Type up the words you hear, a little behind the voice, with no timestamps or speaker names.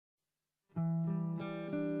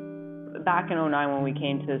back in '09 when we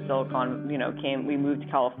came to Silicon, we moved to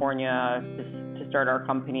California to start our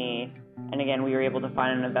company. And again, we were able to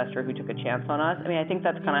find an investor who took a chance on us. I mean, I think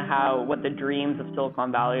that's kind of what the dreams of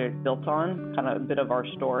Silicon Valley is built on, kind of a bit of our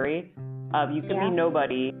story. You can be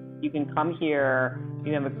nobody. You can come here.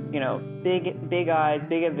 You have big eyes,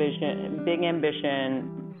 big vision, big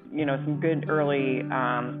ambition. Some good early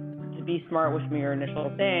to be smart with some of your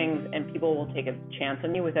initial things, and people will take a chance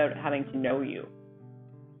on you without having to know you.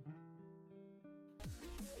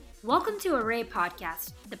 Welcome to Array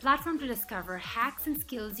Podcast, the platform to discover hacks and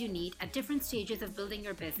skills you need at different stages of building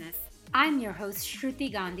your business. I'm your host,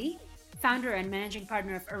 Shruti Gandhi, founder and managing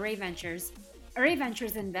partner of Array Ventures. Array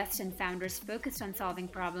Ventures invests in founders focused on solving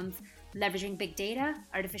problems, leveraging big data,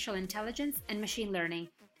 artificial intelligence, and machine learning.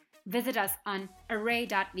 Visit us on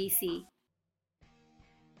array.vc.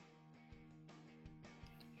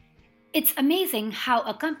 It's amazing how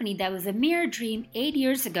a company that was a mere dream 8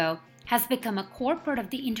 years ago has become a core part of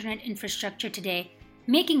the internet infrastructure today,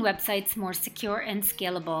 making websites more secure and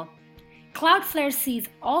scalable. Cloudflare sees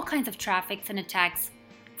all kinds of traffics and attacks,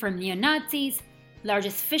 from neo-Nazis,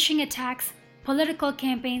 largest phishing attacks, political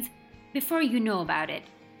campaigns, before you know about it.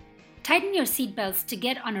 Tighten your seatbelts to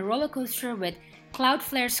get on a roller coaster with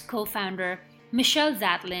Cloudflare's co-founder, Michelle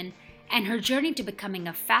Zatlyn, and her journey to becoming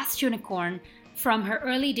a fast unicorn from her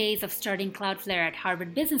early days of starting Cloudflare at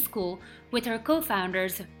Harvard Business School with her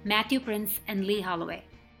co-founders, Matthew Prince and Lee Holloway.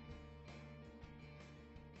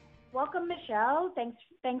 Welcome, Michelle.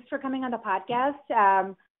 Thanks for coming on the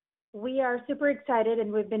podcast. We are super excited,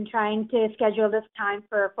 and we've been trying to schedule this time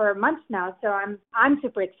for months now, so I'm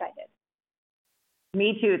super excited.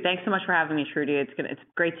 Me too. Thanks so much for having me, Shruti. It's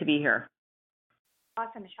great to be here.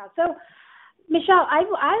 Awesome, Michelle. So, Michelle,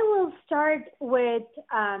 I will start with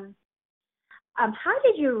how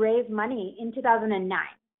did you raise money in 2009?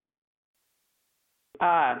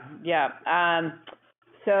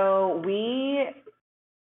 So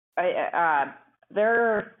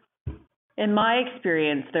in my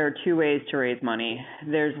experience, there are two ways to raise money.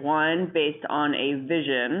 There's one based on a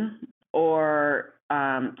vision, or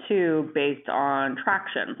two based on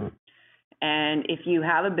traction. And if you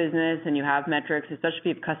have a business and you have metrics, especially if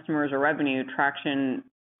you have customers or revenue, traction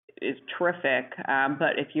is terrific.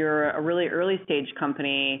 But if you're a really early stage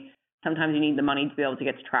company, sometimes you need the money to be able to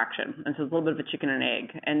get to traction. And so it's a little bit of a chicken and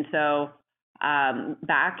egg. And so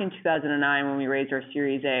back in 2009, when we raised our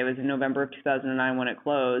Series A, it was in November of 2009 when it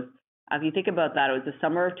closed. If you think about that, it was the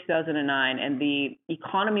summer of 2009, and the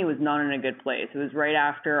economy was not in a good place. It was right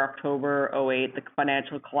after October '08, the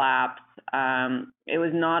financial collapse. It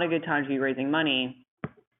was not a good time to be raising money.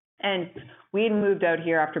 And we had moved out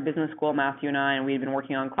here after business school, Matthew and I, and we had been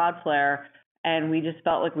working on Cloudflare, and we just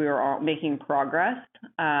felt like we were all making progress,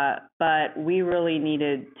 but we really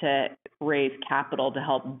needed to raise capital to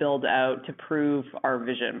help build out, to prove our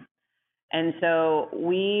vision. And so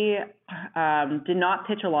we did not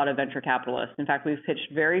pitch a lot of venture capitalists. In fact, we've pitched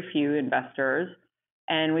very few investors,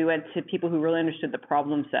 and we went to people who really understood the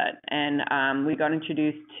problem set. And we got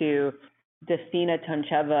introduced to Destina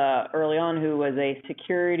Toncheva early on, who was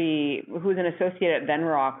an associate at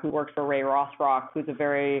Venrock, who worked for Ray Rothrock, who's a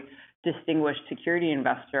very distinguished security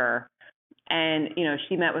investor. And,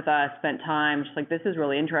 she met with us, spent time, she's like, this is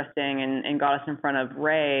really interesting, and got us in front of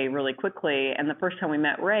Ray really quickly. And the first time we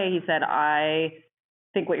met Ray, he said, I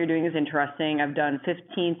think what you're doing is interesting. I've done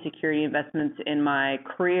 15 security investments in my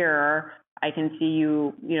career. I can see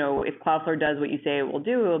if Cloudflare does what you say it will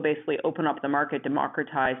do, it will basically open up the market,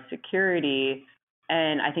 democratize security.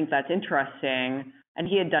 And I think that's interesting. And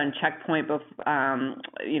he had done Checkpoint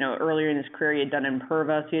earlier in his career. He had done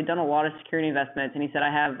Imperva, so he had done a lot of security investments. And he said, I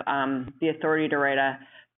have the authority to write a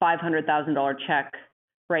 $500,000 check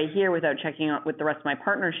right here without checking out with the rest of my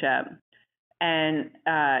partnership. And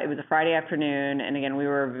it was a Friday afternoon. And again, we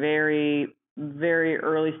were very, very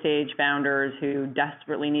early stage founders who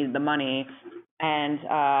desperately needed the money. And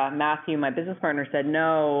Matthew, my business partner, said,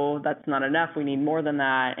 no, that's not enough. We need more than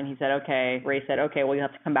that. And he said, okay. Ray said, okay, well, you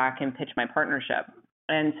have to come back and pitch my partnership.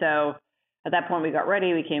 And so at that point, we got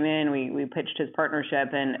ready. We came in, we pitched his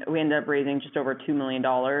partnership, and we ended up raising just over $2 million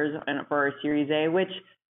for our Series A, which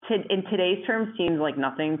in today's terms seems like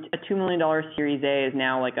nothing. A $2 million Series A is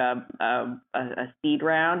now like a seed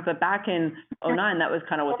round. But back in '09, that was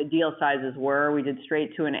kind of what the deal sizes were. We did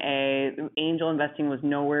straight to an A. Angel investing was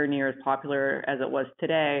nowhere near as popular as it was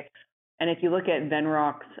today. And if you look at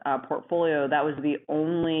Venrock's portfolio, that was the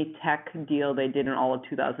only tech deal they did in all of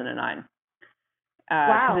 2009.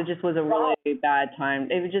 Wow. It just was a really bad time.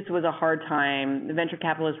 It just was a hard time. The venture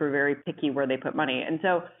capitalists were very picky where they put money. And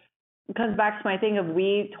so comes back to my thing of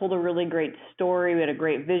we told a really great story. We had a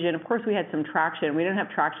great vision. Of course, we had some traction. We didn't have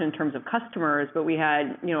traction in terms of customers, but we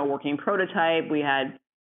had, a working prototype. We had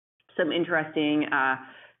some interesting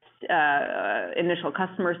initial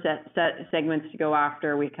customer segments to go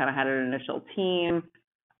after. We kind of had an initial team,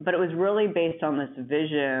 but it was really based on this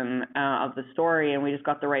vision of the story, and we just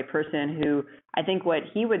got the right person who, I think what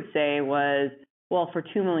he would say was, well, for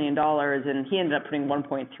 $2 million, and he ended up putting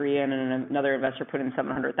 1.3 in, and another investor put in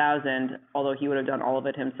 700,000, although he would have done all of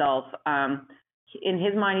it himself. In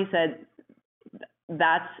his mind, he said,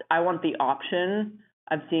 I want the option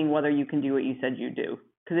of seeing whether you can do what you said you do.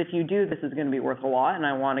 Because if you do, this is going to be worth a lot, and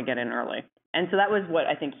I want to get in early. And so that was what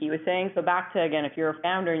I think he was saying. So back to, again, if you're a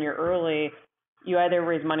founder and you're early, you either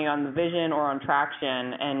raise money on the vision or on traction.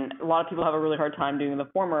 And a lot of people have a really hard time doing the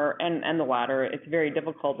former and the latter. It's very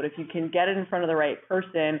difficult. But if you can get it in front of the right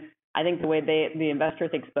person, I think the way the investor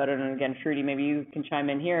thinks about it, and again, Shruti, maybe you can chime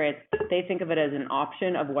in here, is they think of it as an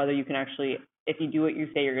option of whether you can actually, if you do what you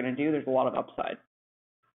say you're going to do, there's a lot of upside.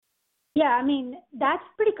 Yeah, I mean, that's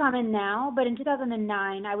pretty common now. But in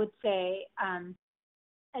 2009, I would say,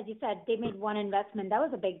 as you said, they made one investment. That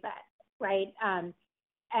was a big bet, right?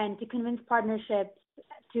 And to convince partnerships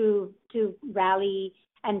to rally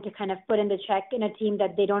and to kind of put in the check in a team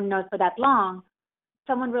that they don't know for that long,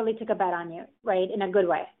 someone really took a bet on you, right, in a good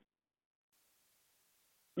way.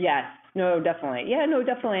 Yes, no, definitely. Yeah, no,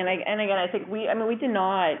 definitely. And again, I think we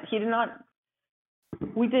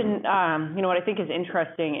didn't, what I think is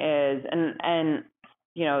interesting is, and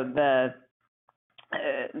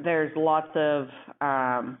there's lots of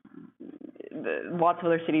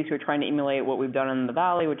other cities who are trying to emulate what we've done in the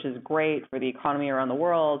Valley, which is great for the economy around the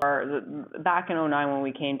world. Back in 2009, when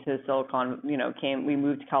we came to Silicon, we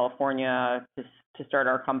moved to California to start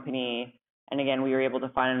our company. And again, we were able to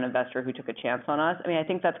find an investor who took a chance on us. I mean, I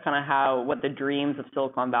think that's kind of what the dreams of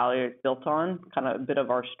Silicon Valley is built on, kind of a bit of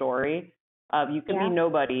our story. You can be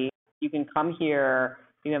nobody. You can come here.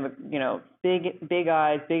 You have big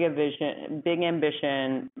eyes, big vision, big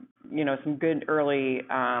ambition. Some good early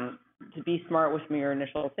to be smart with some of your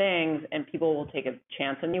initial things, and people will take a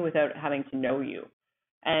chance on you without having to know you.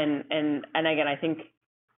 And again,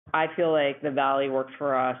 I feel like the Valley worked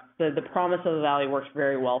for us. The promise of the Valley works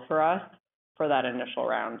very well for us for that initial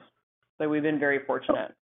round. So we've been very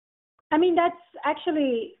fortunate. I mean, that's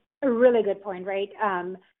actually a really good point, right?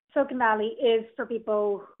 Silicon Valley is for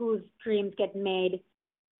people whose dreams get made.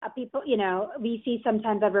 People, VC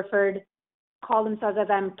sometimes call themselves as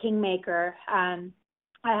I'm kingmaker. I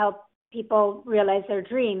help people realize their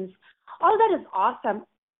dreams. All that is awesome.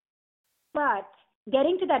 But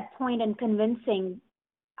getting to that point and convincing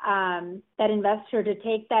that investor to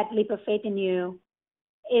take that leap of faith in you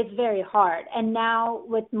is very hard. And now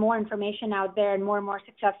with more information out there and more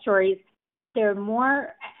success stories, there are more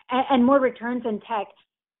and more returns in tech,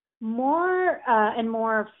 more and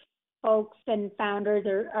more folks and founders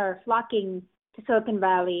are flocking to Silicon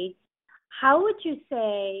Valley. How would you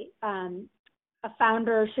say a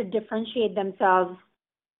founder should differentiate themselves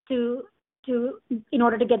in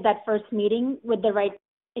order to get that first meeting with the right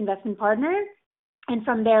investment partner, and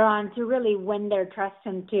from there on to really win their trust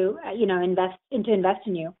and to invest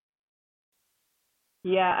in you?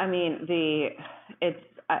 Yeah, I mean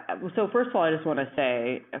so first of all, I just want to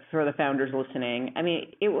say for the founders listening,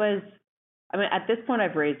 at this point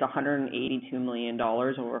I've raised $182 million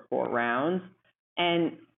over 4 rounds,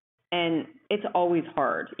 and it's always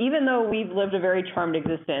hard. Even though we've lived a very charmed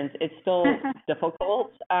existence, it's still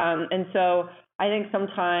difficult. And so I think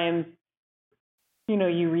sometimes,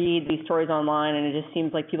 you read these stories online and it just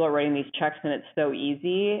seems like people are writing these checks and it's so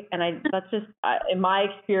easy. And in my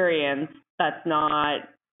experience, that's not,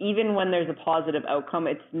 even when there's a positive outcome,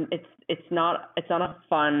 it's not a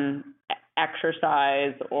fun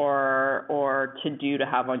exercise or to do to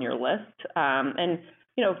have on your list. And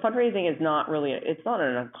fundraising is not really, it's not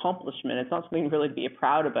an accomplishment. It's not something really to be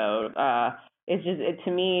proud about. It's just,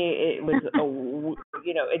 to me, it was,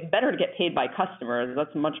 it's better to get paid by customers.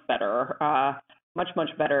 That's much better, much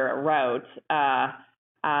better route.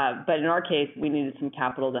 But in our case, we needed some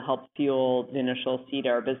capital to help fuel the initial seed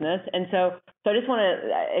of our business. And so I just want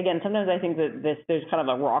to, again, sometimes I think that there's kind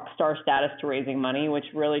of a rock star status to raising money, which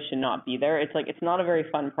really should not be there. It's not a very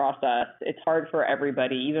fun process. It's hard for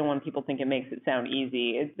everybody, even when people think it makes it sound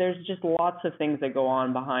easy. There's just lots of things that go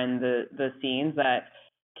on behind the scenes that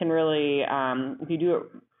can really,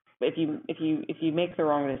 if you make the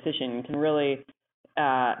wrong decision, can really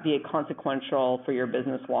be consequential for your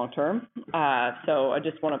business long term. So I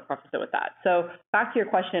just want to preface it with that. So back to your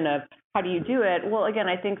question of how do you do it? Well, again,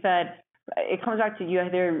 I think that it comes back to you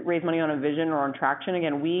either raise money on a vision or on traction.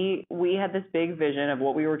 Again, we had this big vision of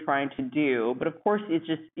what we were trying to do, but of course it's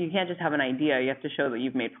just, you can't just have an idea. You have to show that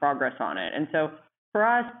you've made progress on it. And so for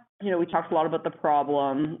us, we talked a lot about the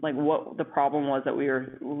problem, like what the problem was that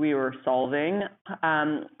we were solving,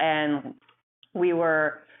 and we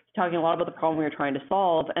were talking a lot about the problem we were trying to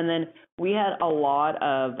solve, and then we had a lot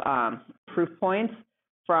of proof points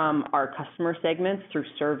from our customer segments through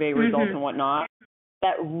survey results and whatnot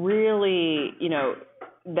that really,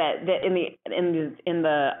 that in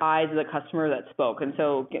the eyes of the customer that spoke. And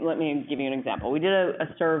so let me give you an example. We did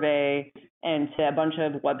a survey and to a bunch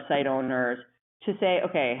of website owners to say,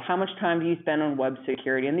 okay, how much time do you spend on web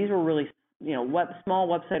security? And these were really, small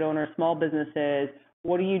website owners, small businesses.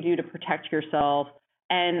 What do you do to protect yourself?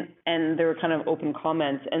 And there were kind of open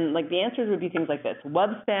comments. And like the answers would be things like this. Web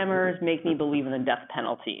spammers make me believe in the death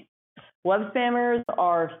penalty. Web spammers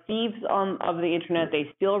are thieves of the internet.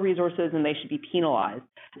 They steal resources and they should be penalized.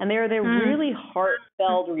 And they're really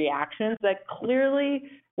heartfelt reactions that clearly,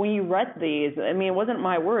 when you read these, I mean, it wasn't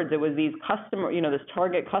my words. It was these customer, this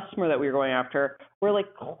target customer that we were going after, where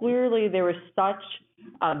like clearly there was such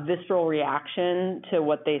a visceral reaction to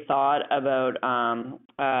what they thought about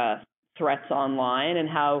threats online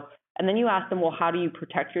and then you ask them, well, how do you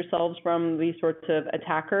protect yourselves from these sorts of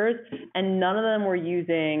attackers? And none of them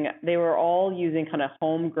they were all using kind of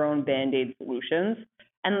homegrown Band-Aid solutions.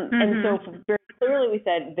 And so very clearly we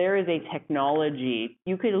said there is a technology,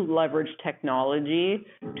 you could leverage technology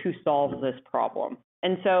to solve this problem.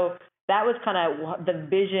 And so that was kind of the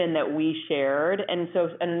vision that we shared. And so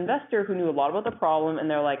an investor who knew a lot about the problem, and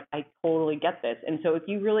they're like, I totally get this. And so if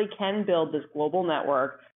you really can build this global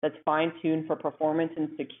network that's fine-tuned for performance and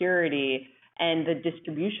security, and the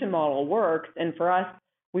distribution model works, and for us,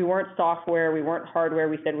 we weren't software, we weren't hardware,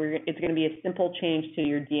 we said it's going to be a simple change to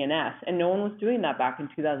your DNS. And no one was doing that back in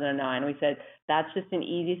 2009. We said, that's just an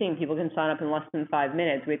easy thing. People can sign up in less than 5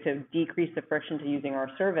 minutes. We had to decrease the friction to using our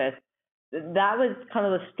service. That was kind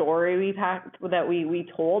of the story we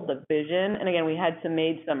told, the vision. And again, we had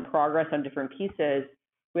made some progress on different pieces.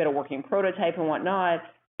 We had a working prototype and whatnot.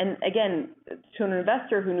 And again, to an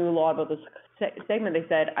investor who knew a lot about this segment, they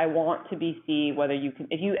said, I want to see whether you can,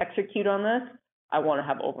 if you execute on this, I want to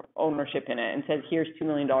have ownership in it, and says, here's $2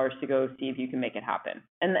 million to go see if you can make it happen.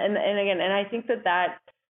 And again, I think that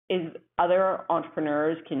is other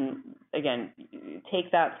entrepreneurs can, again,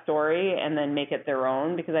 take that story and then make it their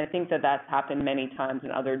own, because I think that's happened many times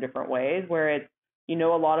in other different ways where it's, a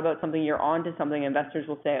lot about something, you're onto something, investors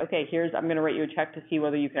will say, okay, I'm going to write you a check to see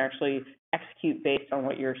whether you can actually execute based on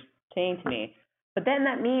what you're saying to me. But then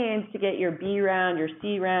that means to get your B round, your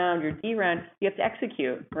C round, your D round, you have to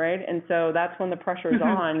execute, right? And so that's when the pressure is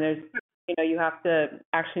on. You have to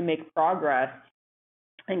actually make progress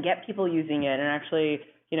and get people using it and actually,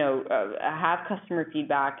 have customer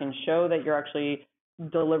feedback and show that you're actually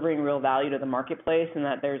delivering real value to the marketplace and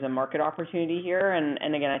that there's a market opportunity here.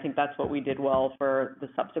 And again, I think that's what we did well for the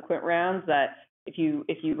subsequent rounds, that if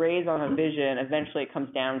you raise on a vision, eventually it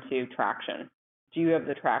comes down to traction. Do you have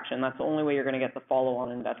the traction? That's the only way you're going to get the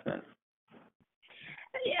follow-on investments.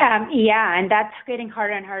 Yeah, and that's getting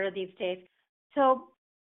harder and harder these days. So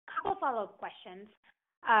a couple follow-up questions.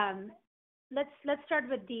 Let's start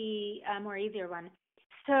with the more easier one.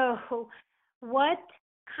 So what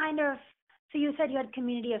kind of, so you said you had a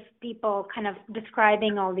community of people kind of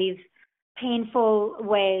describing all these painful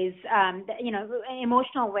ways,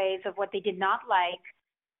 emotional ways of what they did not like.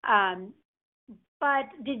 But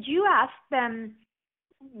did you ask them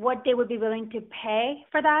what they would be willing to pay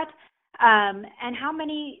for that? And how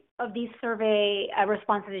many of these survey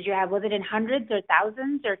responses did you have? Was it in hundreds or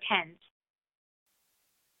thousands or tens?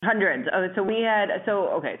 Hundreds. So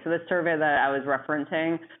the survey that I was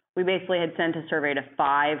referencing, we basically had sent a survey to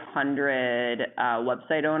 500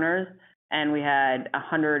 website owners, and we had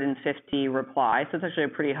 150 replies. So it's actually a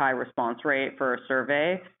pretty high response rate for a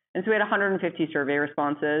survey. And so we had 150 survey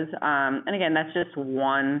responses. And again, that's just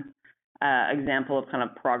one example of kind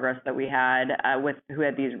of progress that we had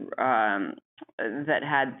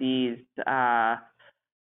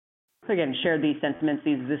shared these sentiments,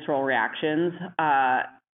 these visceral reactions.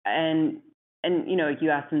 And you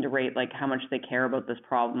ask them to rate like how much they care about this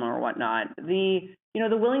problem or whatnot. The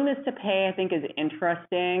willingness to pay, I think, is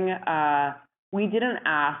interesting. We didn't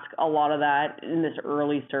ask a lot of that in this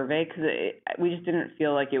early survey because we just didn't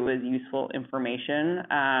feel like it was useful information.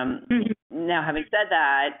 Now, having said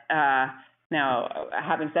that,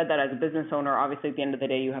 as a business owner, obviously at the end of the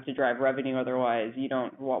day, you have to drive revenue. Otherwise, you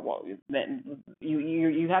don't.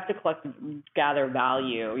 You have to gather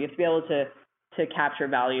value. You have to be able to to capture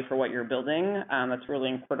value for what you're building. That's really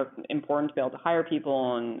important to be able to hire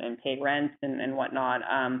people and pay rent and whatnot.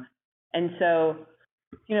 And so,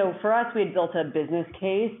 for us, we had built a business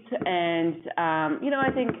case, and I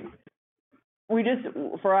think we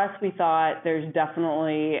thought there's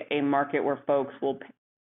definitely a market where folks will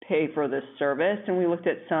pay for this service, and we looked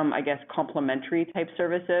at some, I guess, complementary type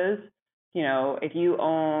services. If you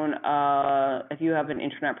if you have an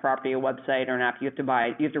internet property, a website, or an app, you have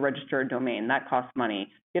to register a domain. That costs money.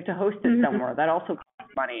 You have to host it somewhere. That also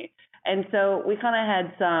costs money. And so we kind of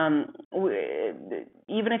had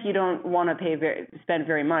even if you don't want to spend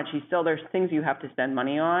very much, there's things you have to spend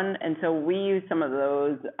money on. And so we use some of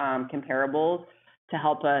those comparables to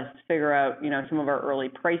help us figure out, some of our early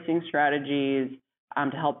pricing strategies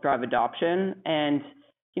to help drive adoption. And,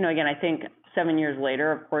 again, I think 7 years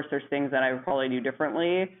later, of course, there's things that I would probably do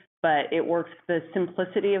differently, but it works. The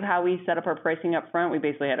simplicity of how we set up our pricing up front, we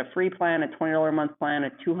basically had a free plan, a $20 a month plan,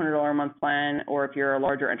 a $200 a month plan, or if you're a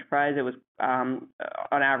larger enterprise, it was on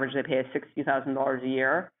average, they pay us $60,000 a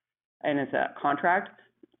year, and it's a contract.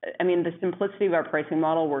 I mean, the simplicity of our pricing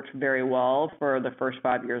model works very well for the first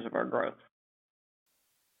 5 years of our growth.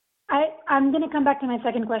 I'm going to come back to my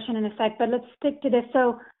second question in a sec, but let's stick to this.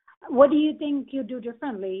 So what do you think you do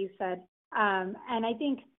differently, you said? And I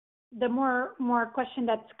think the more question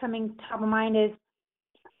that's coming top of mind is,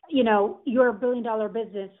 you're a $1 billion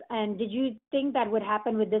business, and did you think that would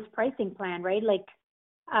happen with this pricing plan, right? Like,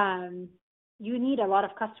 you need a lot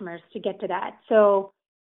of customers to get to that. So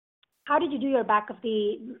how did you do your back of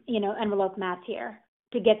the, envelope math here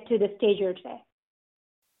to get to the stage you're today?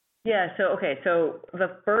 Yeah. So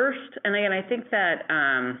the first, and again, I think that,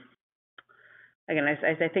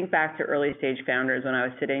 as I think back to early stage founders when I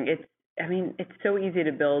was sitting, it's so easy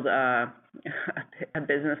to build a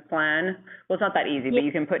business plan. Well, it's not that easy, but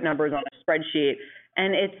you can put numbers on a spreadsheet,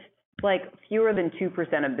 and it's like fewer than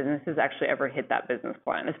 2% of businesses actually ever hit that business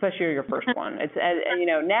plan, especially your first one.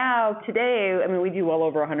 Now today, we do well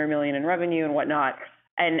over 100 million in revenue and whatnot.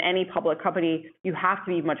 And any public company, you have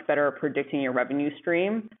to be much better at predicting your revenue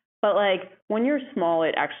stream. But when you're small,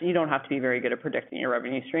 you don't have to be very good at predicting your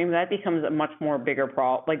revenue stream. That becomes a much more bigger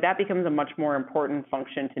problem. That becomes a much more important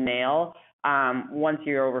function to nail once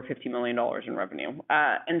you're over $50 million in revenue.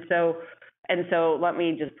 And so let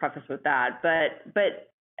me just preface with that.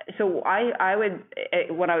 So I would,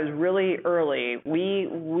 when I was really early,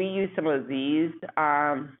 we used some of these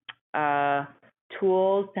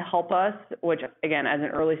tools to help us, which again, as an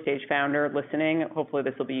early stage founder listening, hopefully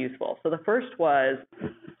this will be useful. So the first was,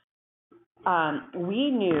 we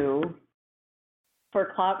knew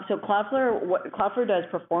for Cloudflare does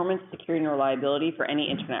performance, security, and reliability for any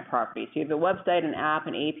internet property. So you have a website, an app,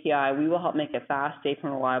 an API, we will help make it fast, safe,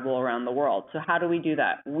 and reliable around the world. So how do we do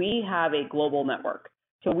that? We have a global network.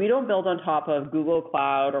 So we don't build on top of Google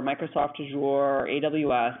Cloud or Microsoft Azure or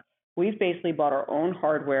AWS. We've basically bought our own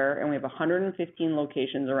hardware, and we have 115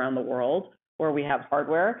 locations around the world where we have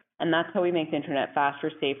hardware, and that's how we make the internet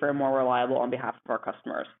faster, safer, and more reliable on behalf of our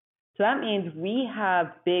customers. So that means we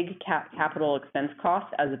have big capital expense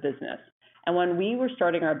costs as a business. And when we were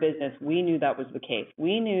starting our business, we knew that was the case.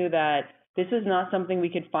 We knew that this is not something we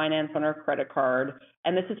could finance on our credit card.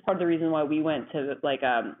 And this is part of the reason why we went to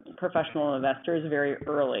professional investors very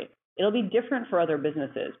early. It'll be different for other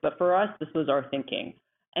businesses, but for us, this was our thinking.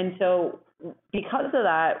 And so because of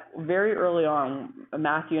that, very early on,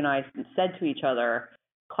 Matthew and I said to each other,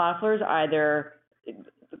 Cloudflare's either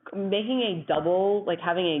making a double,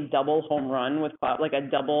 having a double home run with Cloud,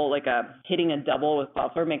 hitting a double with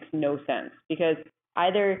Cloudflare makes no sense, because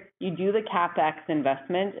either you do the CapEx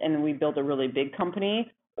investment and we build a really big company,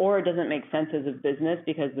 or it doesn't make sense as a business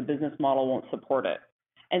because the business model won't support it.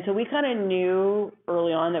 And so we kind of knew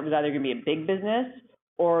early on that it was either going to be a big business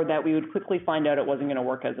or that we would quickly find out it wasn't going to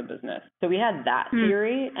work as a business. So we had that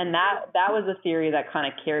theory, and that was a theory that kind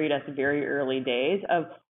of carried us very early days of,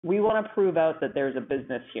 we want to prove out that there's a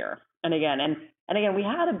business here. And again, we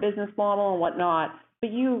had a business model and whatnot,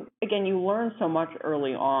 but you learn so much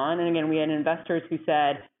early on. And again, we had investors who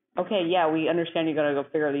said, okay, yeah, we understand you got to go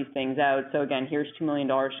figure these things out. So again, here's $2 million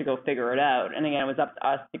to go figure it out. And again, it was up to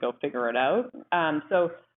us to go figure it out. So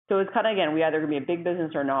it's kind of, again, we either going to be a big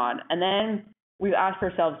business or not. And then we've asked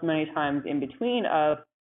ourselves many times in between of,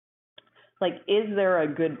 is there a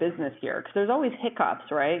good business here? Because there's always hiccups,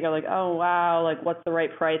 right? You're like, oh, wow, what's the right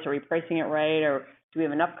price? Are we pricing it right? Or do we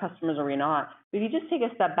have enough customers or are we not? But if you just take a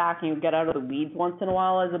step back and you get out of the weeds once in a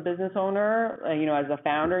while as a business owner, as a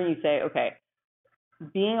founder, and you say, okay,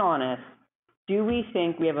 being honest, do we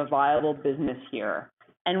think we have a viable business here?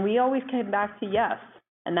 And we always came back to yes.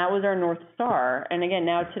 And that was our North Star. And again,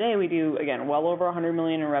 now today we do, again, well over 100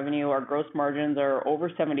 million in revenue. Our gross margins are over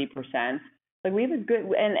 70%. Like we have a good,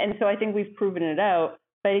 and so I think we've proven it out.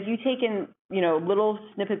 But if you take in, little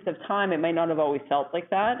snippets of time, it might not have always felt like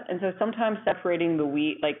that. And so sometimes separating the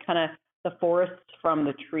wheat, like kind of the forests from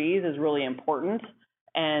the trees is really important,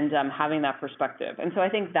 and having that perspective. And so I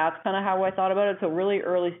think that's kind of how I thought about it. So really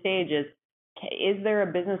early stage is there a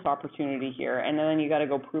business opportunity here? And then you got to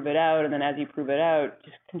go prove it out. And then as you prove it out,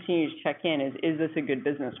 just continue to check in. Is this a good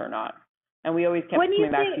business or not? And we always kept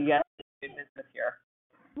coming back to, yes, it's a good business here.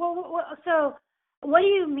 Well, so what do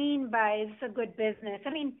you mean by it's a good business?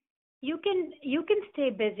 I mean, you can stay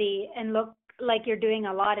busy and look like you're doing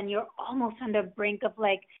a lot and you're almost on the brink of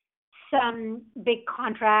like some big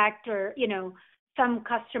contract or, some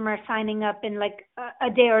customer signing up in like a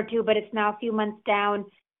day or two, but it's now a few months down.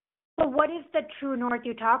 But what is the true north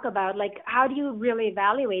you talk about? Like, how do you really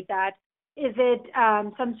evaluate that? Is it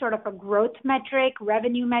some sort of a growth metric,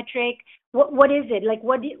 revenue metric? What is it? Like,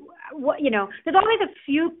 there's always a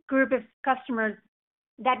few group of customers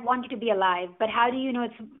that want you to be alive, but how do you know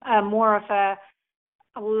it's more of a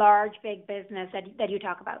large, big business that you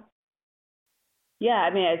talk about? Yeah,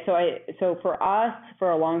 I mean, so for us,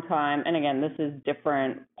 for a long time, and again, this is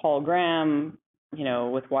different. Paul Graham,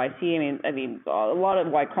 with YC, I mean, a lot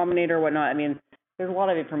of Y Combinator, whatnot. I mean, there's a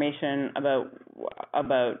lot of information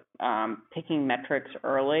about picking metrics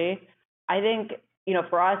early. I think,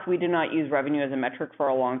 for us, we did not use revenue as a metric for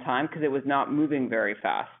a long time because it was not moving very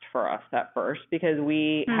fast for us at first, because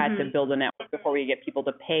we had to build a network before we get people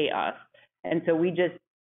to pay us. And so we just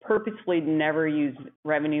purposefully never used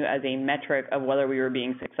revenue as a metric of whether we were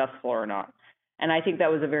being successful or not. And I think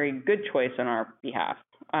that was a very good choice on our behalf.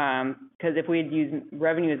 Because if we had used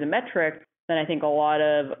revenue as a metric, then I think a lot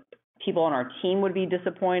of people on our team would be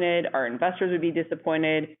disappointed, our investors would be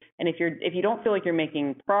disappointed. And if you don't feel like you're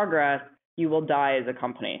making progress, you will die as a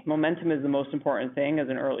company. Momentum is the most important thing as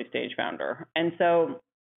an early stage founder. And so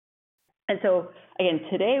again,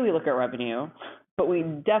 today we look at revenue, but we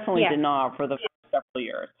definitely did not for the first several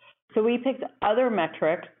years. So we picked other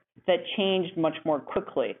metrics that changed much more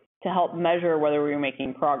quickly to help measure whether we were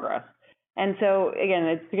making progress. And so again,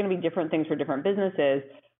 it's going to be different things for different businesses,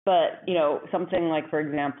 but something like, for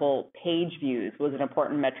example, page views was an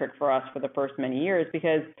important metric for us for the first many years,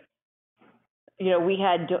 because we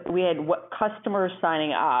had what customers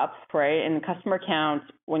signing up, right? And customer counts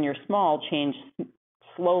when you're small change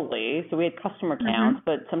slowly. So we had customer counts,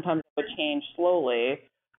 but sometimes it would change slowly.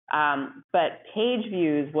 But page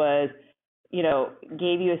views was,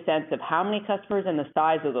 gave you a sense of how many customers and the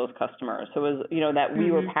size of those customers. So it was, that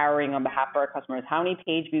we were powering on behalf of our customers. How many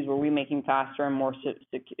page views were we making faster and more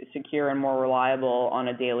secure and more reliable on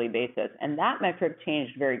a daily basis? And that metric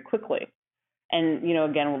changed very quickly. And,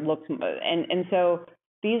 again, so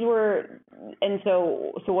these were,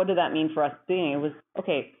 so what did that mean for us doing? It was,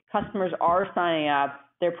 okay, customers are signing up.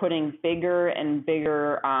 They're putting bigger and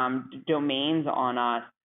bigger domains on us,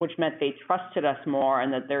 which meant they trusted us more,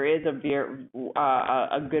 and that there is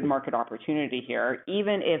a good market opportunity here,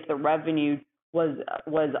 even if the revenue was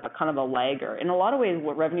a kind of a lagger. In a lot of ways,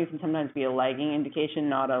 what revenue can sometimes be a lagging indication,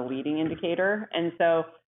 not a leading indicator. And so,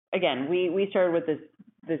 again, we started with this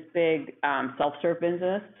big self-serve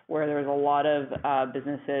business where there was a lot of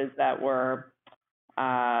businesses that were,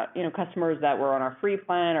 customers that were on our free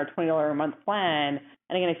plan or $20 a month plan.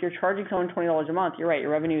 And again, if you're charging someone $20 a month, you're right, your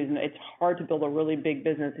revenue it's hard to build a really big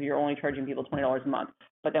business if you're only charging people $20 a month.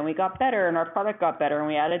 But then we got better and our product got better and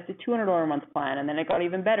we added the $200 a month plan, and then it got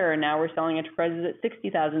even better. And now we're selling enterprises at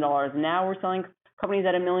 $60,000. And now we're selling companies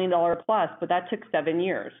at $1 million plus, but that took 7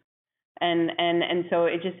 years. And so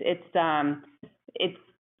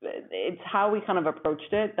it's how we kind of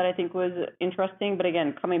approached it that I think was interesting. But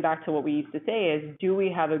again, coming back to what we used to say is, do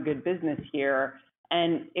we have a good business here?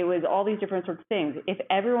 And it was all these different sorts of things. If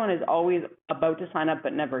everyone is always about to sign up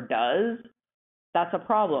but never does, that's a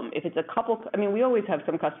problem. If it's a couple, we always have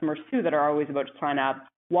some customers too that are always about to sign up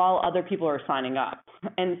while other people are signing up.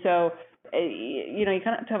 And so, you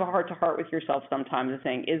kind of have to have a heart-to-heart with yourself sometimes and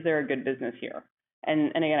saying, is there a good business here?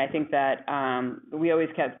 And again, I think that we always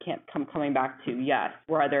kept coming back to, yes,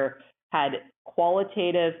 we're either had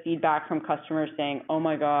qualitative feedback from customers saying, oh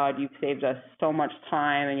my God, you've saved us so much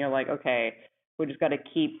time. And you're like, okay, we just got to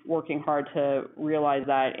keep working hard to realize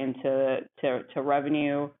that into to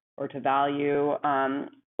revenue or to value.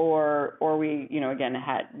 Or we, again,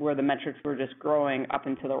 had where the metrics were just growing up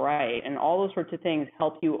and to the right. And all those sorts of things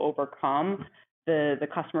help you overcome the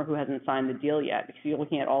customer who hasn't signed the deal yet, because you're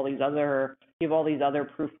looking at you have all these other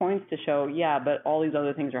proof points to show, yeah, but all these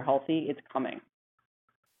other things are healthy, it's coming.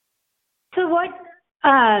 So what,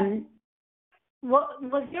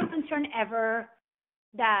 Was your concern ever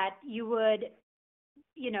that you would,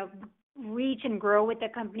 you know, reach and grow with a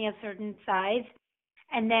company of certain size,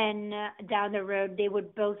 and then down the road they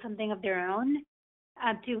would build something of their own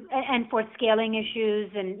and for scaling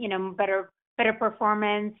issues and better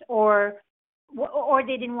performance, or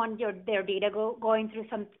they didn't want their data going through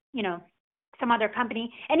some other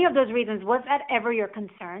company? Any of those reasons, was that ever your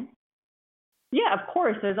concern? Yeah, of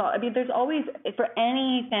course. There's always, for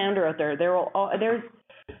any founder out there, there's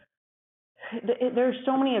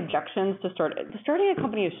so many objections to starting a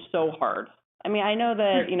company is so hard. I mean, I know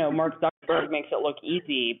that, Mark Zuckerberg makes it look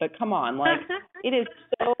easy, but come on, like, it is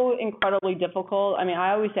so incredibly difficult. I mean,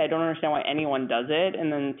 I always say I don't understand why anyone does it,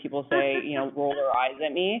 and then people say, roll their eyes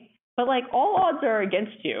at me. But like, all odds are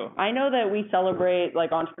against you. I know that we celebrate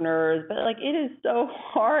like entrepreneurs, but like, it is so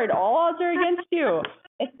hard. All odds are against you.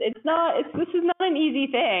 This is not an easy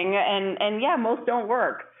thing, and yeah, most don't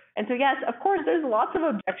work. And so yes, of course, there's lots of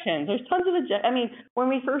objections. There's tons of I mean, when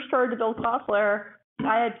we first started to build Cloudflare,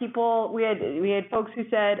 we had folks who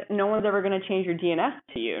said no one's ever going to change your DNS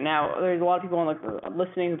to you. Now, there's a lot of people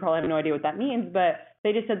listening who probably have no idea what that means, but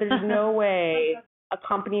they just said there's no way a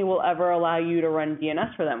company will ever allow you to run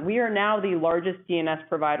DNS for them. We are now the largest DNS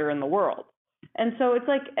provider in the world. And so it's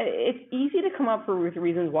like, it's easy to come up with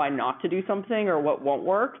reasons why not to do something or what won't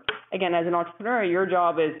work. Again, as an entrepreneur, your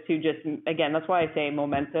job is to that's why I say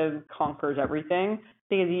momentum conquers everything,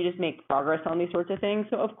 because you just make progress on these sorts of things.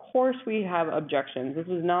 So of course we have objections.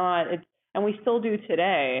 And we still do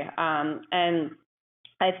today. And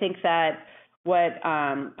I think that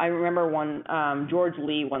I remember George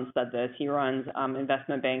Lee once said this. He runs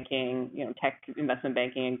investment banking, tech investment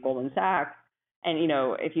banking at Goldman Sachs. And,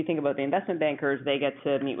 if you think about the investment bankers, they get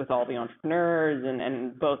to meet with all the entrepreneurs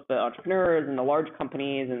and both the entrepreneurs and the large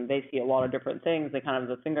companies, and they see a lot of different things. They kind of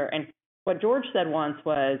have a finger. And what George said once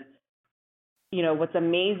was, what's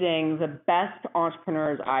amazing, the best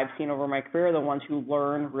entrepreneurs I've seen over my career are the ones who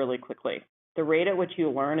learn really quickly. The rate at which you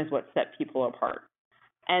learn is what set people apart.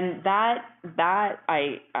 And when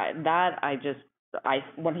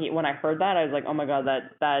I heard that, I was like, oh my God,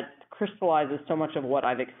 that crystallizes so much of what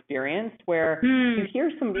I've experienced, where you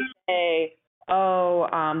hear somebody say,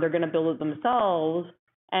 they're going to build it themselves,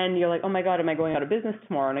 and you're like, oh my God, am I going out of business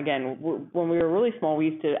tomorrow? And again, when we were really small, we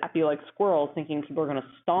used to be like squirrels, thinking people are going to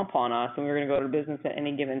stomp on us and we were going to go out of business at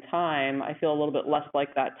any given time. I feel a little bit less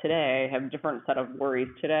like that today. I have a different set of worries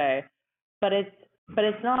today, but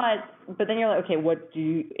it's not. But then you're like, okay,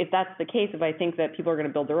 if that's the case, if I think that people are going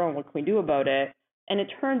to build their own, what can we do about it? And it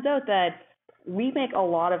turns out that we make a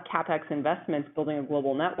lot of CapEx investments building a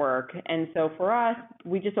global network. And so for us,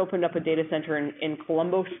 we just opened up a data center in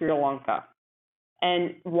Colombo, Sri Lanka.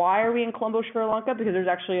 And why are we in Colombo, Sri Lanka? Because there's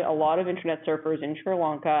actually a lot of internet surfers in Sri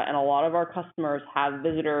Lanka, and a lot of our customers have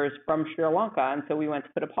visitors from Sri Lanka. And so we went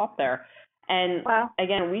to put a POP there. And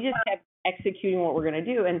Again, we just kept executing what we're going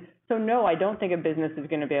to do. And so, no, I don't think a business is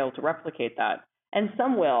going to be able to replicate that. And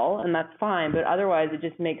some will, and that's fine, but otherwise it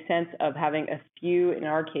just makes sense of having a few. In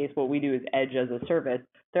our case, what we do is edge as a service.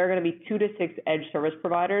 There are going to be 2 to 6 edge service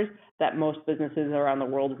providers that most businesses around the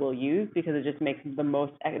world will use, because it just makes it's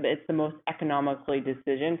the most economically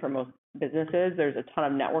decision for most businesses. There's a ton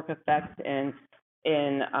of network effects in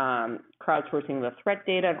crowdsourcing the threat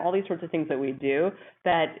data and all these sorts of things that we do,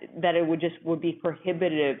 that it would be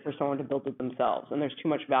prohibitive for someone to build it themselves, and there's too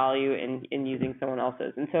much value in using someone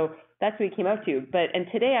else's. And so that's what we came out to. And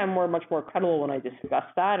today I'm much more credible when I discuss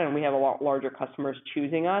that, and we have a lot larger customers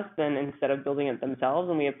choosing us than instead of building it themselves.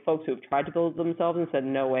 And we have folks who have tried to build it themselves and said,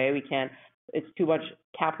 no way, we can't, it's too much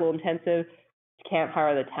capital intensive, can't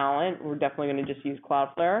hire the talent, we're definitely going to just use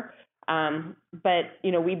Cloudflare. But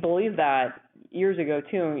we believe that years ago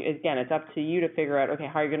too. Again, it's up to you to figure out, okay,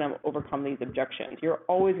 how are you going to overcome these objections? You're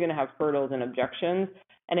always going to have hurdles and objections,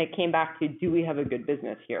 and it came back to, do we have a good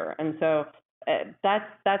business here? And so that's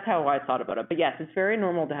how I thought about it. But yes, it's very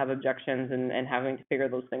normal to have objections and having to figure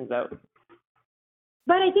those things out.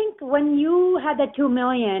 But I think when you had that 2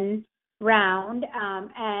 million round,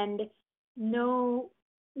 and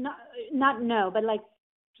but like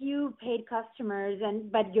few paid customers,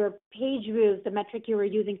 but your page views, the metric you were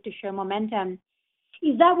using to show momentum,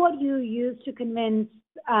 is that what you used to convince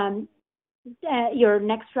your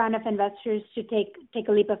next round of investors to take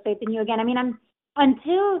a leap of faith in you again? I mean, I'm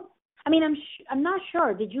not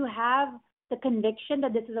sure. Did you have the conviction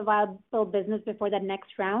that this is a viable business before that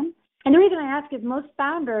next round? And the reason I ask is most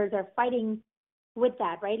founders are fighting with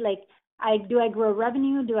that, right? Like, do I grow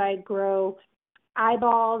revenue? Do I grow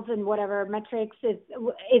eyeballs and whatever metrics? Is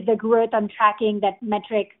the growth I'm tracking that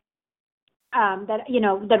metric,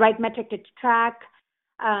 the right metric to track?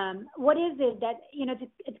 What is it that,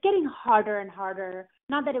 it's getting harder and harder,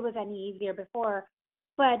 not that it was any easier before,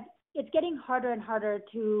 but it's getting harder and harder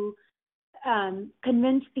to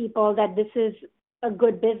convince people that this is a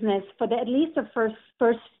good business for at least the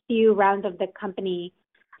first few rounds of the company.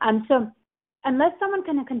 So unless someone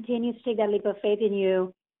kind of continues to take that leap of faith in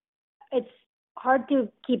you, it's hard to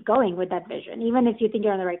keep going with that vision, even if you think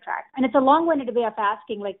you're on the right track. And it's a long-winded way of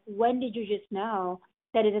asking, like, when did you just know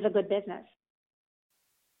that it is a good business?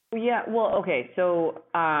 Yeah, well, okay, so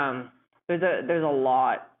there's a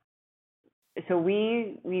lot. So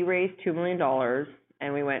we raised $2 million,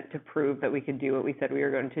 and we went to prove that we could do what we said we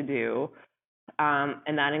were going to do.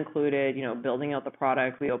 And that included, building out the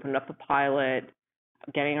product. We opened up the pilot.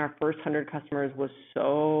 Getting our first 100 customers was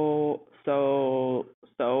so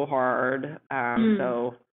hard.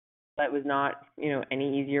 So that was not,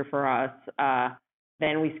 any easier for us.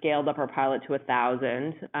 Then we scaled up our pilot to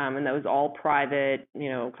 1,000, and that was all private,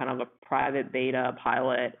 kind of a private beta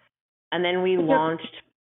pilot. And then we launched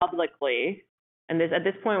publicly, and at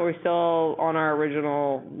this point we're still on our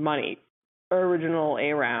original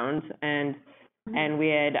A round, and we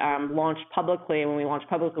had launched publicly. When we launched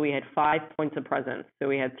publicly, we had 5 points of presence. So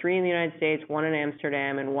we had 3 in the United States, 1 in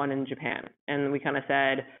Amsterdam, and 1 in Japan. And we kind of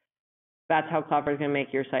said, that's how Cloudflare is going to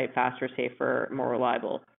make your site faster, safer, more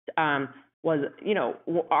reliable. Our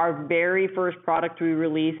very first product we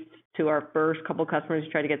released to our first couple customers who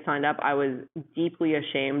tried to get signed up, I was deeply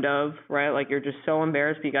ashamed of, right? Like, you're just so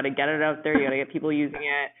embarrassed, but you got to get it out there. You got to get people using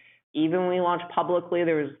it. Even when we launched publicly,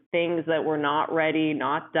 there was things that were not ready,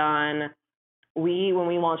 not done. When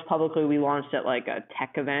we launched publicly, we launched at like a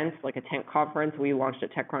tech event, like a tech conference. We launched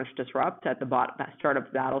at TechCrunch Disrupt at the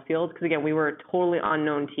startup battlefield. Because again, we were a totally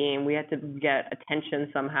unknown team. We had to get attention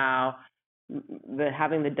somehow.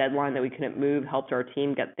 Having the deadline that we couldn't move helped our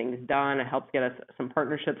team get things done. It helped get us some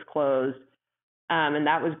partnerships closed. And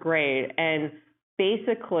that was great. And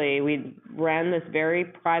basically, we ran this very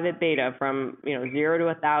private beta from 0 to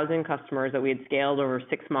 1,000 customers that we had scaled over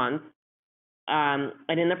 6 months. And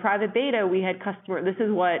in the private beta, we had this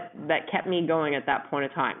is that kept me going at that point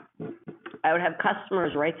of time. I would have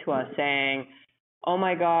customers write to us saying, oh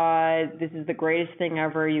my God, this is the greatest thing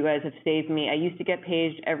ever. You guys have saved me. I used to get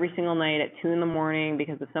paged every single night at 2 a.m.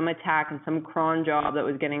 because of some attack and some cron job that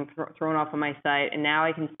was getting thrown off of my site. And now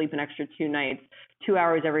I can sleep an extra 2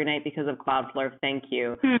 hours every night because of Cloudflare. Thank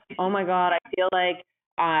you. Oh my God, I feel like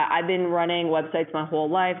I've been running websites my whole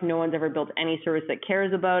life. No one's ever built any service that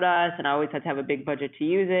cares about us, and I always had to have a big budget to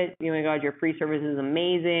use it. Oh my God, your free service is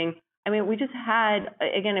amazing. I mean, we just had,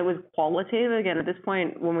 again, it was qualitative. Again, at this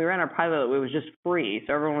point, when we ran our pilot, it was just free,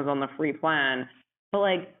 so everyone was on the free plan. But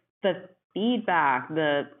like the feedback,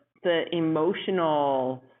 the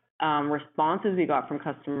emotional responses we got from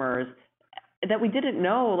customers that we didn't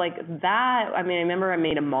know, like that. I mean, I remember I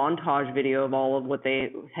made a montage video of all of what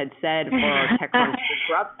they had said for our TechCrunch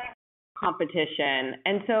Disrupt competition.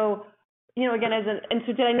 And so, again,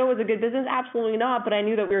 so did I know it was a good business? Absolutely not. But I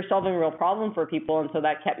knew that we were solving a real problem for people, and so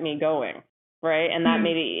that kept me going, right? And that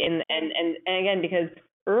made it, and again, because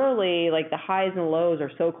early, like the highs and lows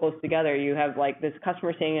are so close together. You have like this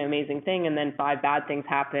customer saying an amazing thing, and then 5 bad things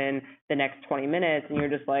happen the next 20 minutes, and you're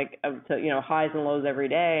just like, highs and lows every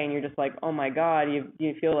day, and you're just like, oh my God,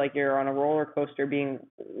 you feel like you're on a roller coaster being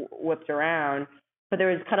whipped around. But there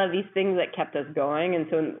was kind of these things that kept us going, and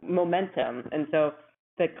so momentum, and so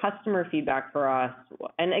the customer feedback for us,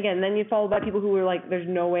 and again, then you follow by people who were like, there's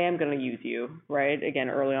no way I'm going to use you, right? Again,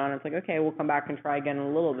 early on, it's like, okay, we'll come back and try again in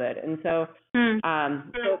a little bit. And so,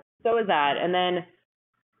 so is that.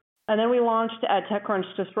 And then we launched at TechCrunch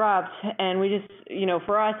Disrupt, and we just,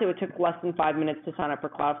 for us, it took less than 5 minutes to sign up for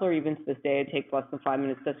Cloudflare. Even to this day, it takes less than 5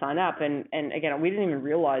 minutes to sign up. And again, we didn't even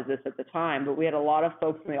realize this at the time, but we had a lot of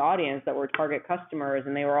folks in the audience that were target customers,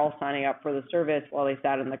 and they were all signing up for the service while they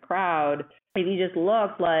sat in the crowd. If you just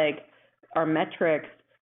look, like our metrics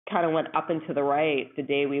kind of went up and to the right the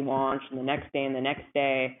day we launched, and the next day and the next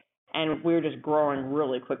day, and we were just growing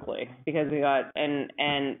really quickly because we got and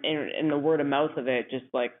the word of mouth of it just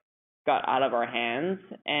like got out of our hands,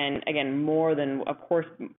 and again, more than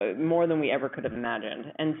we ever could have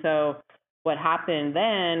imagined. And so what happened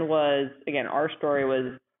then was, again, our story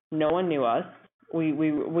was no one knew us.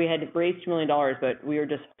 We had raised $2 million, but we were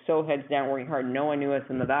just so heads down working hard. No one knew us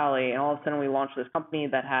in the Valley. And all of a sudden we launched this company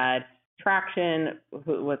that had traction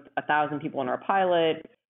with 1,000 people in our pilot,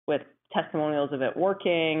 with testimonials of it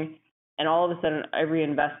working. And all of a sudden every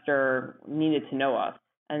investor needed to know us.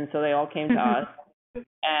 And so they all came to us.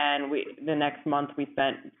 And the next month we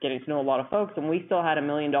spent getting to know a lot of folks, and we still had $1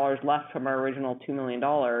 million left from our original $2 million.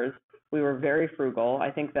 We were very frugal.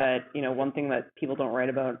 I think that, one thing that people don't write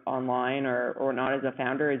about online or not as a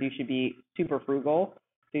founder is you should be super frugal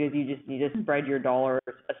because you just spread your dollars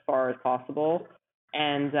as far as possible.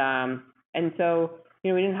 And so, we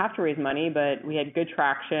didn't have to raise money, but we had good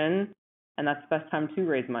traction, and that's the best time to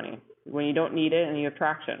raise money, when you don't need it and you have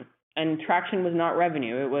traction. And traction was not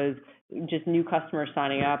revenue. It was just new customers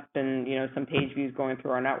signing up and, some page views going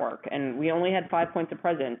through our network. And we only had 5 points of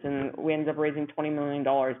presence, and we ended up raising $20 million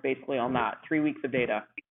basically on that, 3 weeks of data.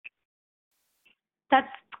 That's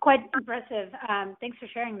quite impressive. Thanks for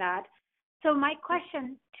sharing that. So my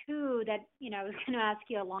question too, that, I was going to ask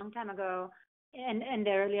you a long time ago, and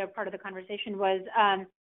the earlier part of the conversation was,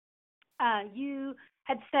 you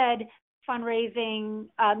had said fundraising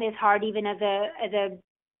is hard even as a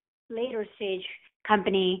later stage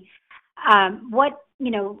company. What,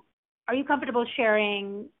 are you comfortable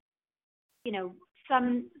sharing,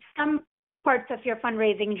 some parts of your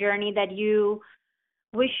fundraising journey that you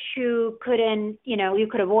wish you couldn't, you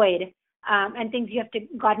could avoid, and things you have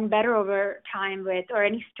gotten better over time with, or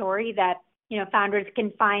any story that, founders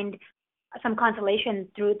can find some consolation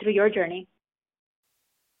through your journey?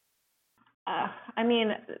 I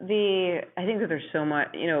think that there's so much,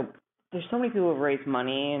 there's so many people who have raised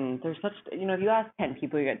money, and there's such, if you ask 10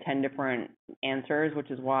 people, you get 10 different answers,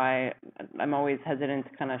 which is why I'm always hesitant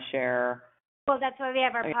to kind of share. Well, that's why we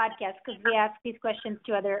have our podcast, because we ask these questions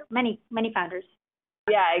to many founders.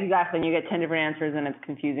 Yeah, exactly. And you get 10 different answers, and it's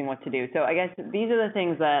confusing what to do. So I guess these are the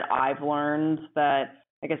things that I've learned that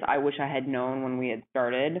I guess I wish I had known when we had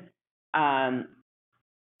started.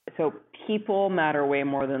 So people matter way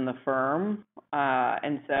more than the firm.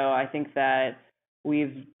 And so I think that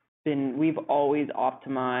we've always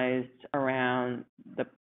optimized around the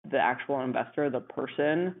actual investor, the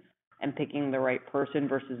person, and picking the right person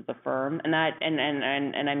versus the firm. And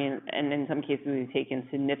in some cases we've taken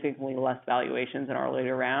significantly less valuations in our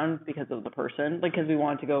later round because of the person, because we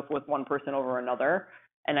wanted to go with one person over another,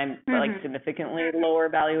 and significantly lower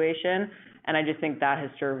valuation. And I just think that has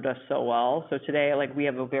served us so well. So today, we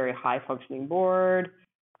have a very high functioning board.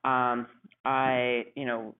 They've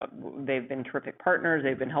been terrific partners.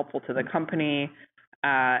 They've been helpful to the company.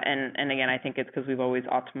 And again, I think it's because we've always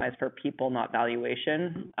optimized for people, not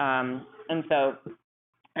valuation. And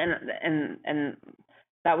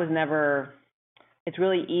that was never, it's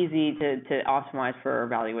really easy to optimize for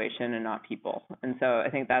valuation and not people. And so I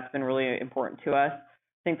think that's been really important to us.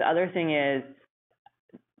 I think the other thing is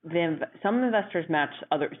some investors match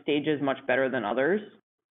other stages much better than others.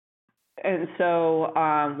 And so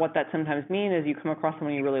what that sometimes means is you come across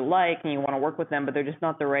someone you really like and you want to work with them, but they're just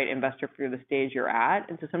not the right investor for the stage you're at.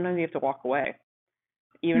 And so sometimes you have to walk away,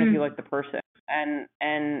 even if you like the person.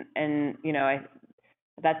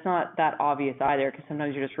 That's not that obvious either, because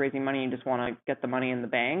sometimes you're just raising money and you just want to get the money in the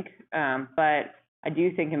bank. But I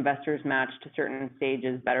do think investors match to certain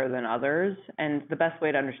stages better than others. And the best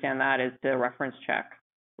way to understand that is to reference check.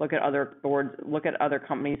 Look at other boards, look at other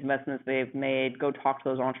companies' investments they've made, go talk to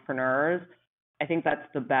those entrepreneurs. I think that's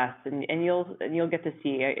the best. And you'll get to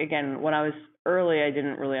see. Again, when I was early, I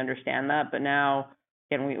didn't really understand that, but now,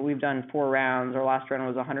 again, we've done 4 rounds. Our last round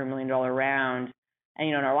was a $100 million round. And,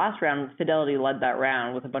 in our last round, Fidelity led that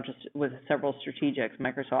round with several strategics,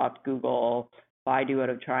 Microsoft, Google, Baidu out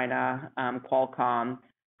of China, Qualcomm.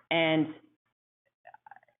 And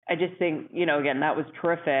I just think, again, that was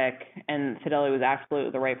terrific, and Fidelity was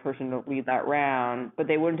absolutely the right person to lead that round, but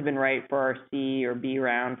they wouldn't have been right for our C or B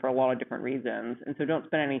round for a lot of different reasons. And so don't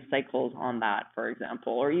spend any cycles on that, for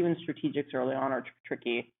example, or even strategics early on are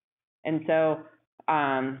tricky. And so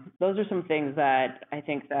those are some things that I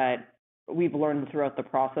think that we've learned throughout the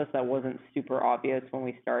process that wasn't super obvious when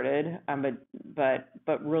we started,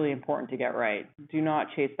 but really important to get right. Do not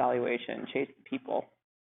chase valuation, chase the people.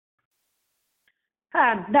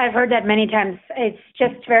 I've heard that many times. It's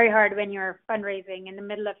just very hard when you're fundraising in the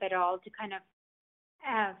middle of it all to kind of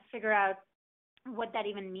figure out what that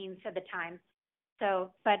even means at the time.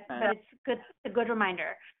 So, but it's a good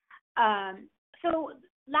reminder. So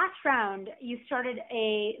last round, you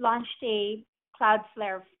launched a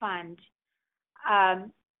Cloudflare fund.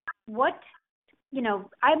 I'm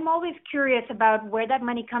always curious about where that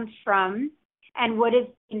money comes from and what is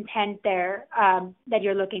intent there that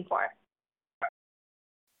you're looking for.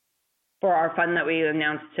 For our fund that we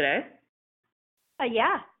announced today?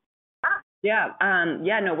 Yeah. Yeah.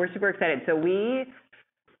 No, we're super excited. So we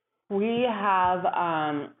have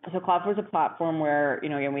so Cloudflare is a platform where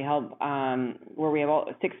again we help where we have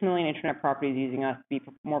 6 million internet properties using us to be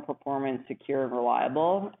more performant, secure, and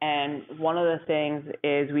reliable. And one of the things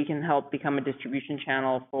is we can help become a distribution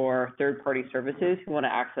channel for third-party services who want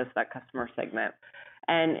to access that customer segment.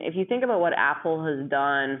 And if you think about what Apple has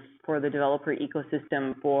done for the developer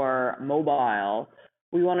ecosystem for mobile,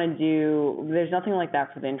 we want to do, there's nothing like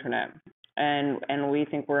that for the internet. And we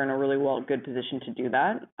think we're in a really good position to do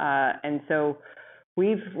that. And so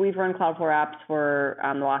we've run Cloudflare apps for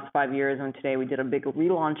the last 5 years, and today we did a big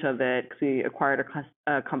relaunch of it because we acquired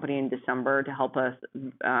a company in December to help us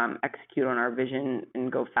execute on our vision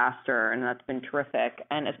and go faster, and that's been terrific.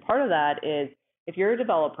 And as part of that is, if you're a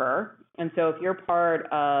developer, and so if you're part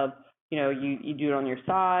of, you do it on your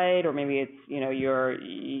side, or maybe it's, you're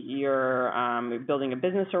building a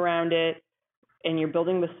business around it, and you're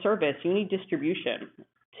building the service, you need distribution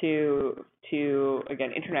to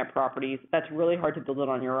again, internet properties. That's really hard to build it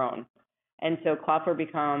on your own. And so Cloudflare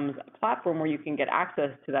becomes a platform where you can get access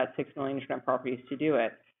to that 6 million internet properties to do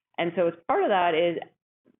it. And so as part of that is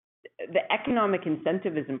the economic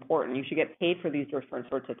incentive is important. You should get paid for these different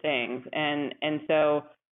sorts of things. And so,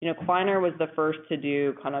 Kleiner was the first to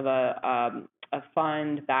do kind of a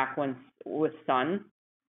fund back with Sun.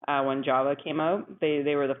 When Java came out,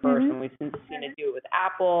 they were the first, and we've since seen it do it with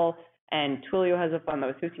Apple, and Twilio has a fund that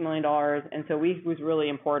was $50 million, and so it was really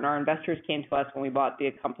important. Our investors came to us when we bought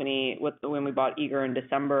the company, when we bought Eager in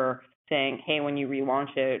December, saying, hey, when you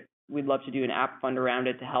relaunch it, we'd love to do an app fund around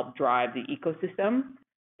it to help drive the ecosystem,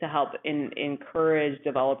 to help encourage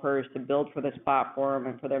developers to build for this platform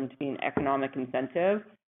and for them to be an economic incentive,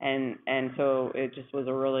 and so it just was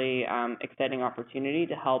a really exciting opportunity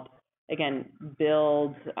to help, again,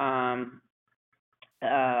 build a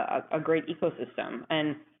great ecosystem.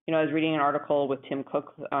 And, I was reading an article with Tim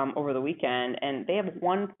Cook over the weekend, and they have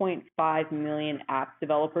 1.5 million app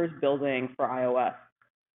developers building for iOS,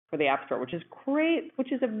 for the App Store, which is great,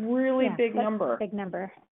 which is a really big number. Big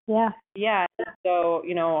number. Yeah. Yeah. So,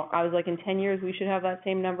 I was like, in 10 years, we should have that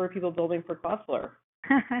same number of people building for Cloudflare.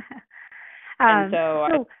 And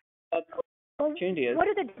so that's what the opportunity is. What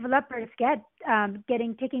do the developers get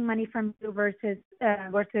taking money from you versus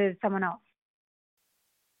someone else?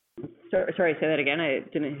 Sorry, say that again. I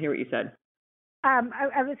didn't hear what you said.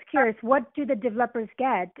 I was curious. What do the developers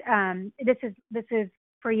get? This is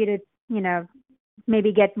for you to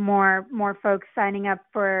maybe get more folks signing up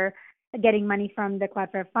for getting money from the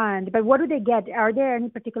Cloudflare fund. But what do they get? Are there any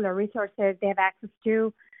particular resources they have access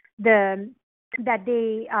to that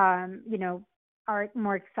they are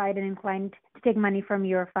more excited and inclined to take money from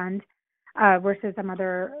your fund versus some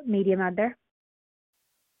other medium out there?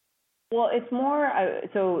 Well, it's more, I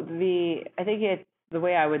think it's, the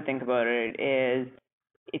way I would think about it is,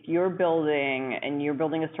 if you're building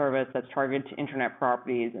a service that's targeted to internet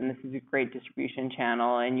properties, and this is a great distribution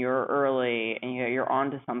channel, and you're early and you're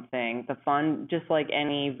onto something, the fund, just like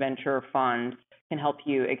any venture fund, can help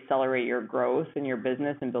you accelerate your growth in your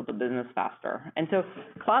business and build the business faster. And so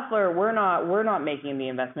Cloudflare, we're not making the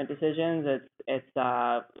investment decisions. It's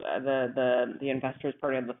the investors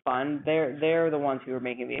part of the fund. They're the ones who are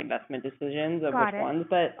making the investment decisions of which ones.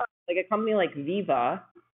 But like a company like Viva,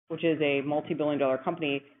 which is a multi-billion-dollar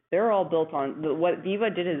company, they're all built on, what Viva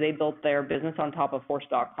did is they built their business on top of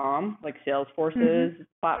Force.com, like Salesforce's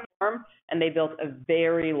platform, and they built a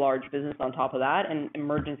very large business on top of that, and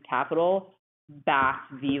Emergence Capital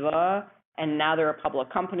backed Viva, and now they're a public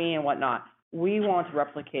company and whatnot. We want to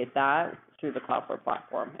replicate that through the Cloudflare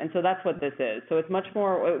platform, and so that's what this is. So it's much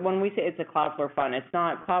more, when we say it's a Cloudflare fund, it's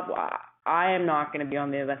not Cloudflare. I am not going to be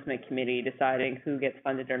on the investment committee deciding who gets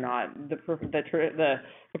funded or not. The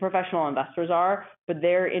professional investors are, but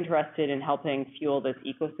they're interested in helping fuel this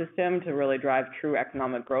ecosystem to really drive true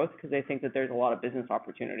economic growth because they think that there's a lot of business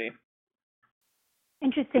opportunity.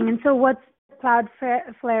 Interesting. And so what's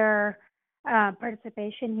Cloudflare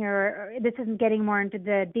participation here? This isn't getting more into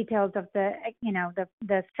the details of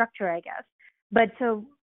the structure, I guess. But so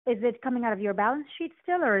is it coming out of your balance sheet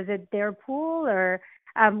still, or is it their pool, or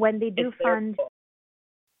when they do fund?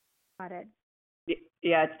 Got it.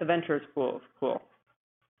 Yeah, it's the ventures pool. Cool.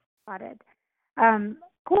 Got it.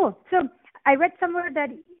 Cool. So I read somewhere that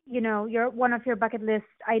one of your bucket list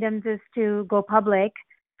items is to go public.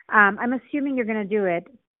 I'm assuming you're going to do it.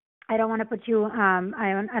 I don't want to put you I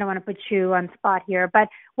don't want to put you on spot here, but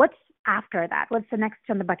what's after that? What's the next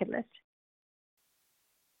on the bucket list?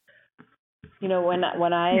 When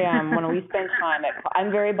we spend time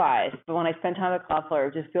I'm very biased, but when I spend time at Cloudflare,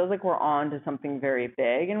 it just feels like we're on to something very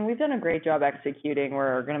big, and we've done a great job executing.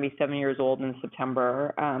 We're going to be 7 years old in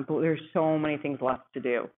September, but there's so many things left to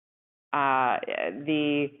do.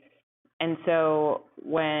 And so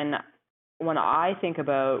when I think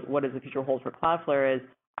about what does the future hold for Cloudflare is,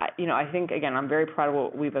 I think, again, I'm very proud of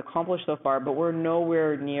what we've accomplished so far, but we're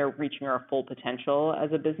nowhere near reaching our full potential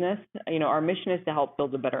as a business. Our mission is to help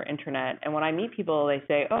build a better internet. And when I meet people, they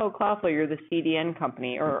say, oh, Cloudflare, you're the CDN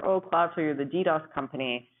company, or, oh, Cloudflare, you're the DDoS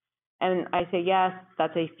company. And I say, yes,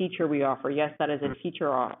 that's a feature we offer. Yes, that is a feature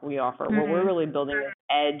we offer. What we're really building is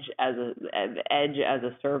edge as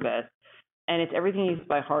a service. And it's everything you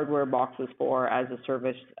buy hardware boxes for as a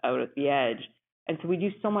service out at the edge. And so we do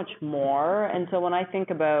so much more. And so when I think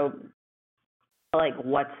about like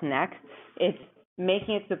what's next, it's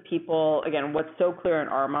making it so people, again, what's so clear in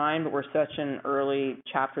our mind, but we're such in early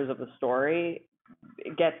chapters of the story,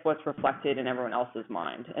 it gets what's reflected in everyone else's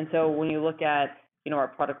mind. And so when you look at, our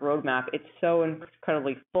product roadmap, it's so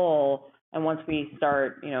incredibly full. And once we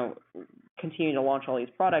start, continue to launch all these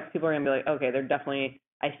products, people are going to be like, okay, they're definitely,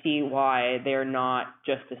 I see why they're not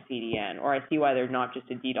just a CDN, or I see why they're not just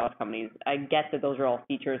a DDoS company. I get that those are all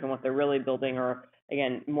features, and what they're really building are,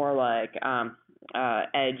 again, more like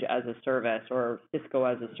edge as a service or Cisco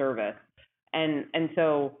as a service. And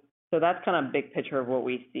so that's kind of big picture of what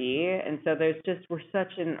we see. And so we're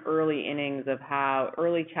such in early innings of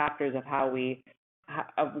early chapters of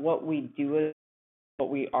of what we do, what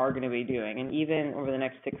we are going to be doing. And even over the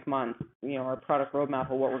next 6 months, our product roadmap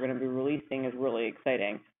of what we're going to be releasing is really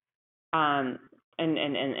exciting. And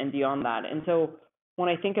beyond that. And so when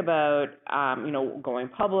I think about, going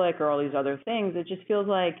public or all these other things, it just feels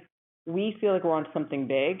like we feel like we're on something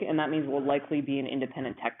big, and that means we'll likely be an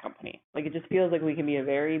independent tech company. Like, it just feels like we can be a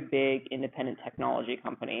very big independent technology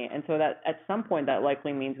company. And so that at some point that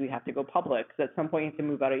likely means we have to go public, because at some point you have to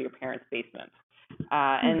move out of your parents' basement.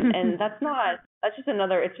 And that's just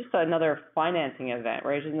another financing event,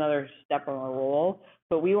 right? It's just another step on our role.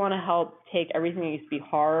 But we want to help take everything that used to be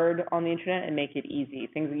hard on the internet and make it easy.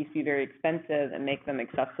 Things that used to be very expensive and make them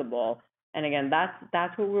accessible. And again,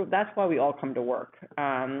 that's why we all come to work.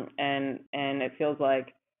 And it feels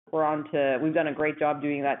like we've done a great job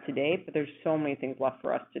doing that to date, but there's so many things left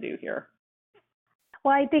for us to do here.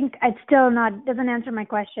 Well, I think it still doesn't answer my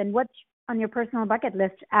question. What's on your personal bucket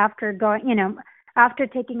list after after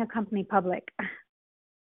taking a company public?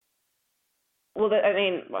 Well,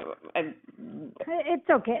 it's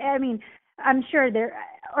okay. I mean, I'm sure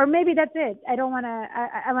or maybe that's it. I want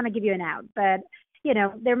to give you an out, but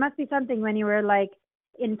there must be something when you were like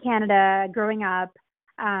in Canada growing up.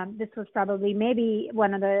 This was probably maybe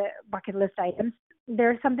one of the bucket list items.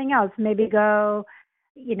 There's something else. Maybe go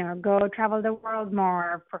travel the world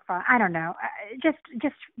more for fun. I don't know. Just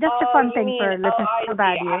a fun thing for listeners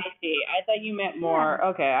about you. I see. I thought you meant more. Yeah.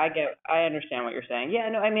 Okay, I understand what you're saying. Yeah,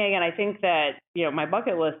 no, I mean, again, I think that, my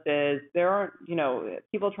bucket list is there aren't,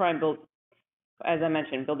 people try and build, as I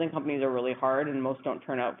mentioned, building companies are really hard and most don't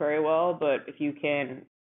turn out very well. But if you can,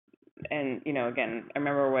 and, again, I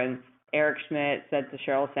remember when Eric Schmidt said to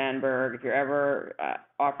Sheryl Sandberg, if you're ever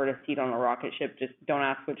offered a seat on a rocket ship, just don't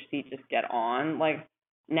ask which seat, just get on. Like,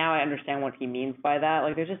 now I understand what he means by that.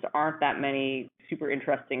 Like, there just aren't that many super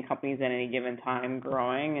interesting companies at any given time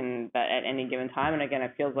growing, and that at any given time. And again,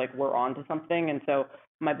 it feels like we're onto something. And so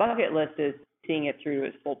my bucket list is seeing it through to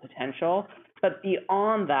its full potential. But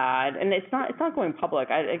beyond that, and it's not going public.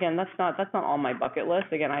 That's not on my bucket list.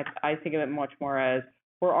 Again, I think of it much more as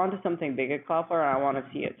we're onto something big at Cloudflare, and I want to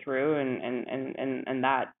see it through, and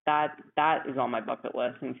that is on my bucket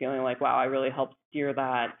list, and feeling like, wow, I really helped steer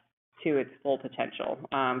that to its full potential.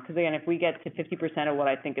 Because again, if we get to 50% of what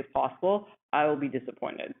I think is possible, I will be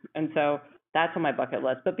disappointed. And so that's on my bucket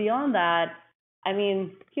list. But beyond that, I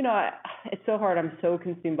mean, it's so hard. I'm so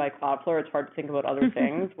consumed by Cloudflare. It's hard to think about other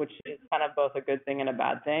things, which is kind of both a good thing and a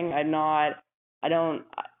bad thing.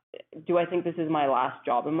 Do I think this is my last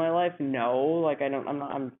job in my life? No, like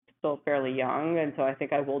I'm still fairly young. And so I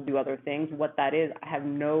think I will do other things. What that is, I have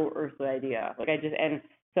no earthly idea.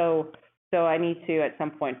 So I need to at some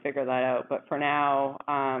point figure that out. But for now,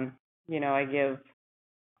 I give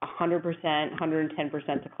 100%,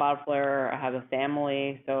 110% to Cloudflare. I have a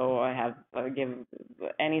family, so I give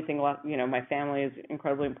anything left. My family is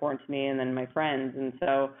incredibly important to me, and then my friends. And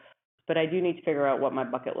so, but I do need to figure out what my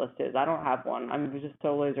bucket list is. I don't have one. I'm just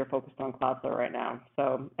so laser focused on Cloudflare right now.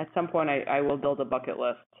 So at some point, I will build a bucket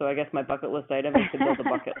list. So I guess my bucket list item is to build a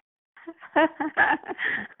bucket.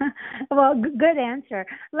 Well, good answer.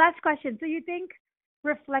 Last question. So you think,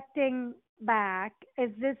 reflecting back, is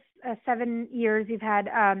this 7 years you've had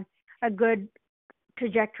a good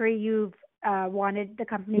trajectory you've wanted the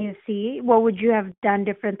company to see? What would you have done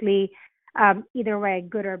differently, either way,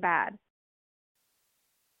 good or bad?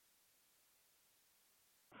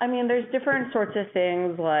 I mean, there's different sorts of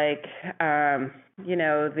things like,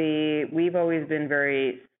 we've always been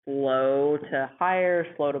very slow to hire,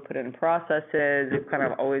 slow to put in processes. We've kind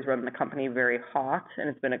of always run the company very hot, and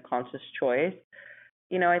it's been a conscious choice.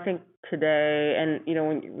 I think today, and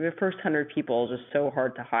when the first 100 people is just so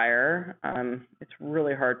hard to hire. It's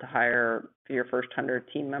really hard to hire for your first 100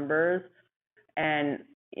 team members. And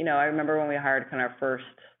I remember when we hired kind of our first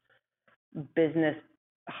business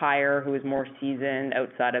hire who was more seasoned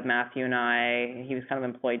outside of Matthew and I. He was kind of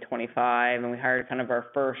employed 25, and we hired kind of our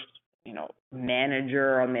first,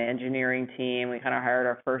 manager on the engineering team. We kind of hired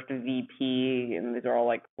our first VP, and these are all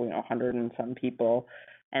like, 100 and some people,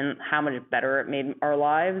 and how much better it made our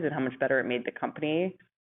lives and how much better it made the company.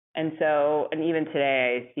 And even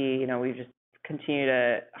today, I see, we've just continue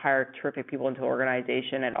to hire terrific people into the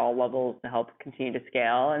organization at all levels to help continue to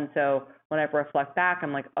scale. And so when I reflect back,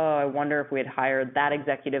 I'm like, oh, I wonder if we had hired that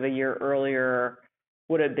executive a year earlier,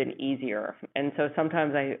 would have been easier. And so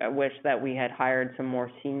sometimes I wish that we had hired some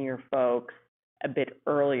more senior folks a bit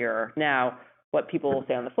earlier. Now, what people will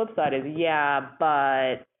say on the flip side is, yeah,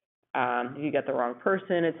 but if you get the wrong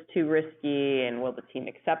person, it's too risky, and will the team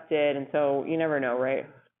accept it? And so you never know, right?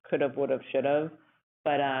 Could have, would have, should have.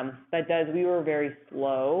 But we were very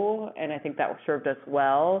slow, and I think that served us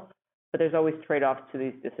well. But there's always trade-offs to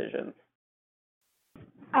these decisions.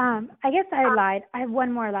 I guess I lied. I have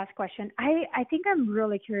one more last question. I think I'm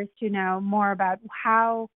really curious to know more about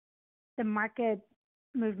how the market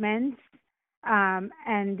movements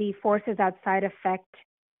and the forces outside affect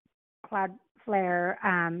Cloudflare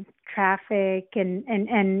traffic and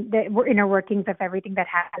the inner workings of everything that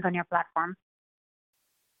happens on your platform.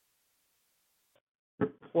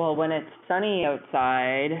 Well, when it's sunny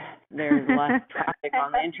outside, there's less traffic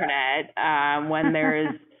on the internet.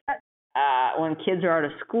 When kids are out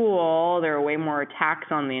of school, there are way more attacks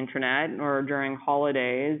on the internet, or during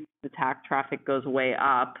holidays, the attack traffic goes way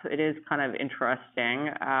up. It is kind of interesting.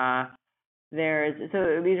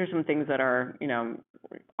 So these are some things that are,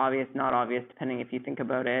 obvious, not obvious, depending if you think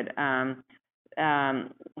about it.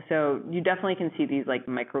 So you definitely can see these like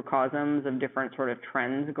microcosms of different sort of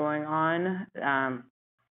trends going on.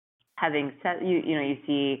 Having said, you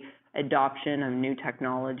see adoption of new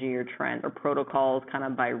technology or trend or protocols kind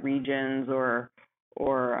of by regions or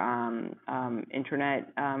internet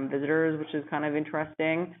visitors, which is kind of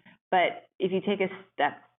interesting. But if you take a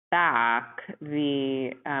step back,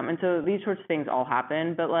 and so these sorts of things all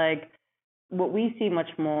happen, but like what we see much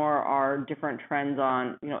more are different trends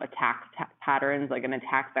on, attack patterns, like an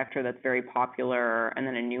attack vector that's very popular, and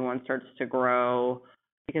then a new one starts to grow.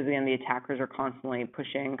 Because again, the attackers are constantly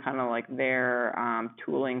pushing kind of like their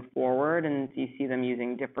tooling forward, and you see them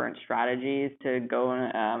using different strategies to go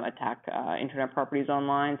and attack internet properties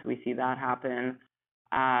online. So we see that happen.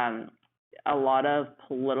 A lot of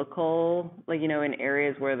political, in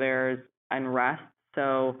areas where there's unrest.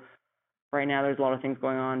 So right now there's a lot of things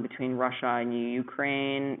going on between Russia and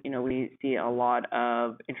Ukraine. We see a lot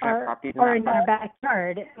of internet properties in our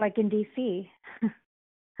backyard, like in DC.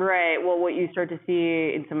 Right. Well, what you start to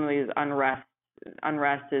see in some of these unrest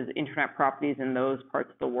is internet properties in those parts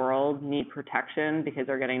of the world need protection because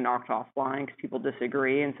they're getting knocked offline because people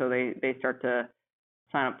disagree, and so they start to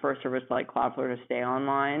sign up for a service like Cloudflare to stay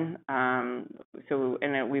online.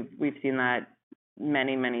 We've seen that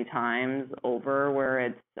many times over, where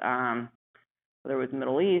it's whether it was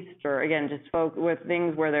Middle East or again just folk with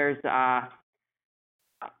things where there's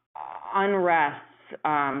unrest.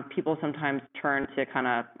 People sometimes turn to kind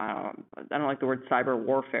of, I don't like the word cyber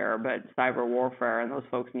warfare, but cyber warfare, and those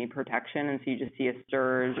folks need protection. And so you just see a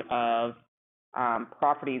surge of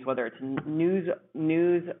properties, whether it's news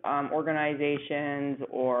organizations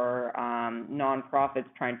or nonprofits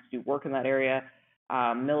trying to do work in that area,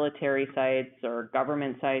 military sites or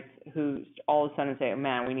government sites, who all of a sudden say,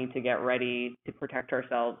 man, we need to get ready to protect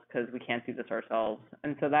ourselves because we can't do this ourselves.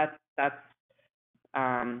 And so that's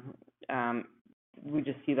we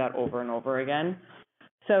just see that over and over again.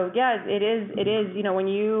 So yeah, it is, when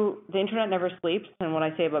the internet never sleeps. And what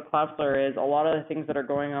I say about Cloudflare is a lot of the things that are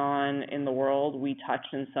going on in the world, we touch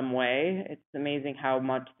in some way. It's amazing how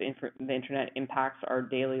much the internet impacts our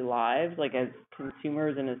daily lives, like as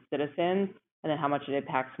consumers and as citizens, and then how much it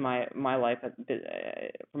impacts my life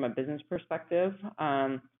from a business perspective.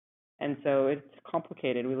 And so it's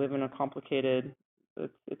complicated. We live in a complicated,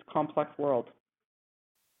 it's complex world.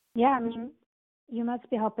 Yeah, you must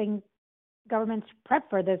be helping governments prep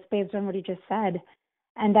for this based on what you just said,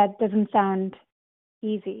 and that doesn't sound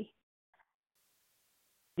easy.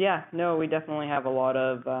 Yeah, no, we definitely have a lot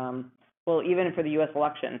of, even for the U.S.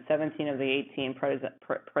 election, 17 of the 18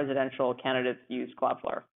 presidential candidates used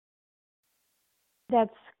Cloudflare.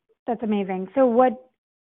 That's amazing. So what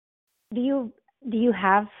do you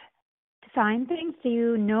have to sign things? Do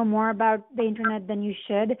you know more about the internet than you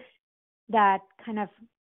should that kind of,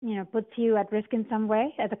 puts you at risk in some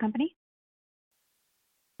way as a company?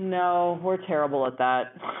 No, we're terrible at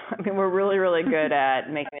that. I mean, we're really, really good at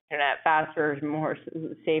making the internet faster, more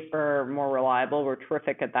safer, more reliable. We're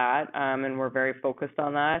terrific at that, and we're very focused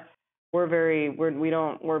on that. We're very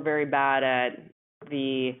bad at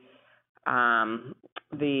the um,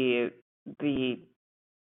 the the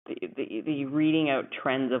the reading out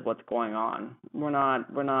trends of what's going on. We're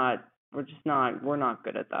not good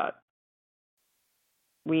at that.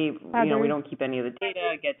 We don't keep any of the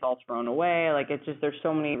data. It gets all thrown away. Like, it's just, there's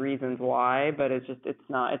so many reasons why, but it's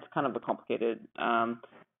kind of a complicated,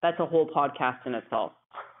 that's a whole podcast in itself.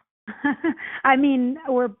 I mean,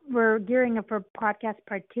 we're gearing up for podcast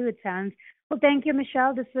part 2, it sounds. Well, thank you,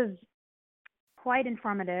 Michelle. This was quite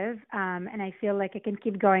informative, and I feel like it can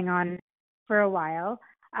keep going on for a while.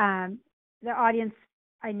 The audience,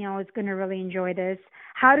 I know, is going to really enjoy this.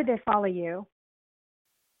 How do they follow you?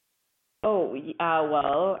 Oh,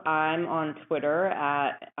 well, I'm on Twitter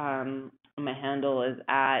my handle is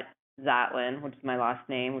at Zatlyn, which is my last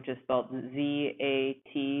name, which is spelled Zatlyn.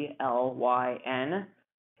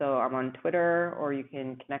 So I'm on Twitter, or you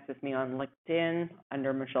can connect with me on LinkedIn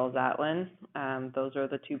under Michelle Zatlyn. Those are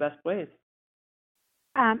the 2 best ways.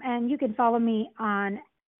 And you can follow me on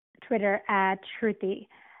Twitter at Shruti.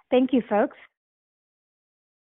 Thank you, folks.